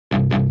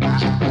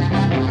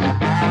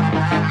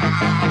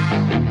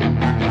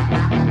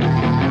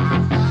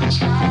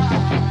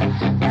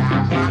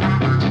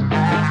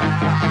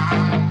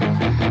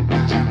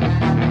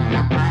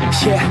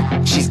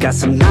got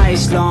some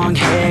nice long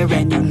hair,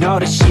 and you know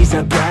that she's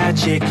a bad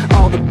chick.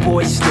 All the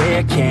boys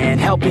stare, can't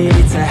help it,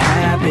 it's a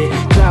habit.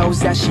 Clothes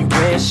that she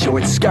wears,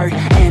 short skirt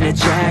and a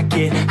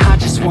jacket. I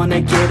just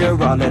wanna get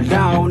her all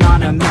alone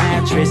on a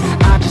mattress.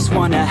 I just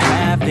wanna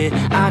have it,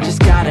 I just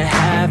gotta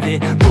have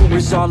it.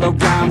 Rumors all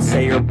around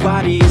say her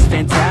body is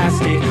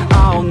fantastic.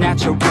 All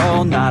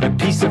natural, not a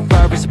piece of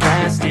fur is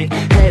plastic.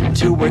 Head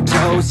to her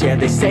toes, yeah,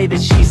 they say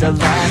that she's a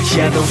latch.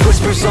 Yeah, the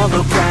whispers all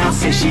around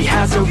say she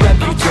has a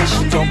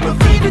reputation. Don't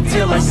believe it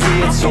till I see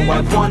it, so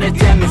I want a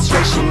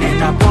demonstration.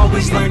 And I've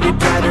always learned it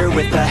better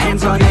with a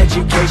hands-on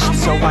education.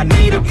 So I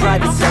need a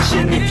private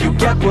session if you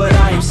get what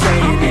I am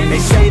saying. And they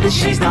say that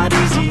she's not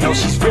easy, no,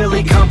 she's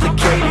really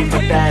complicated,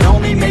 but that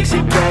only makes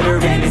it better,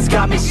 and it's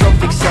got me so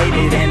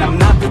fixated. And I'm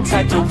not the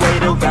type to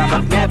wait around,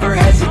 I've never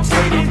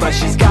hesitated, but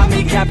she's got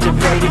me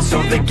captivated,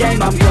 so the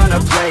game, I'm gonna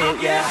play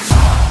it, yeah.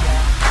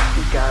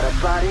 She got a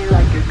body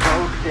like a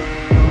coke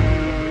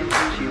thing,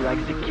 she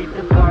likes to keep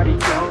the party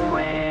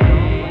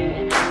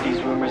going.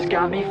 These rumors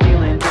got me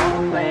feeling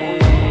lonely,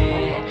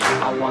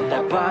 I want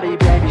that body,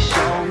 baby,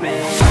 show me.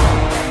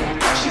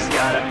 She's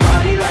got a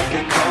body like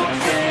a coke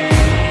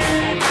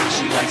thing,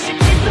 she likes to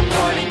keep the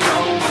party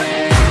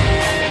going.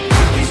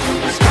 These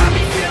rumors got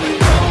me feeling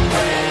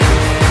lonely,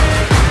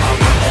 I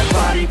want that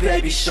body,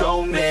 baby,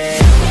 show me.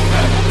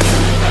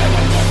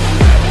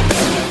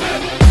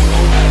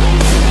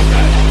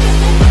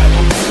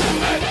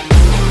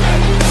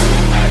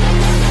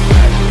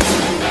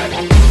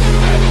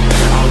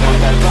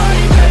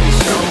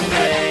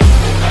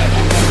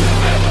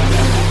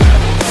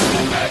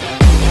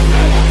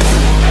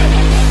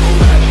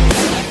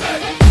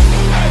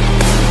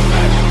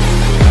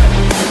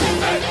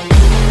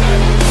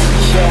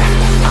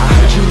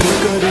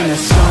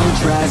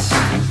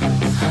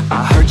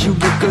 I heard you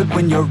look good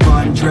when you're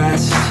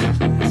undressed.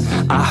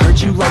 I heard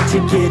you like to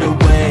get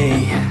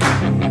away.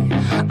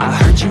 I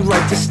heard you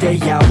like to stay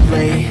out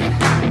late.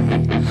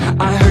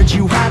 I heard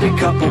you had a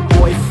couple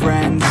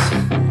boyfriends.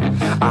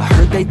 I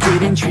heard they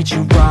didn't treat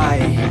you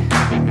right.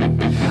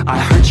 I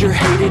heard you're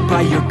hated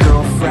by your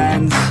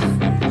girlfriends,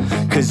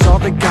 'cause all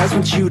the guys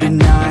want you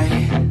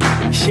tonight.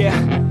 Yeah,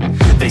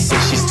 they say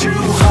she's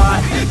too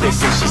hot, they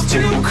say she's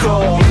too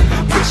cold.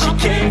 Where she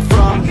came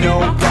from,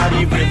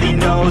 nobody really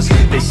knows.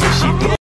 They say she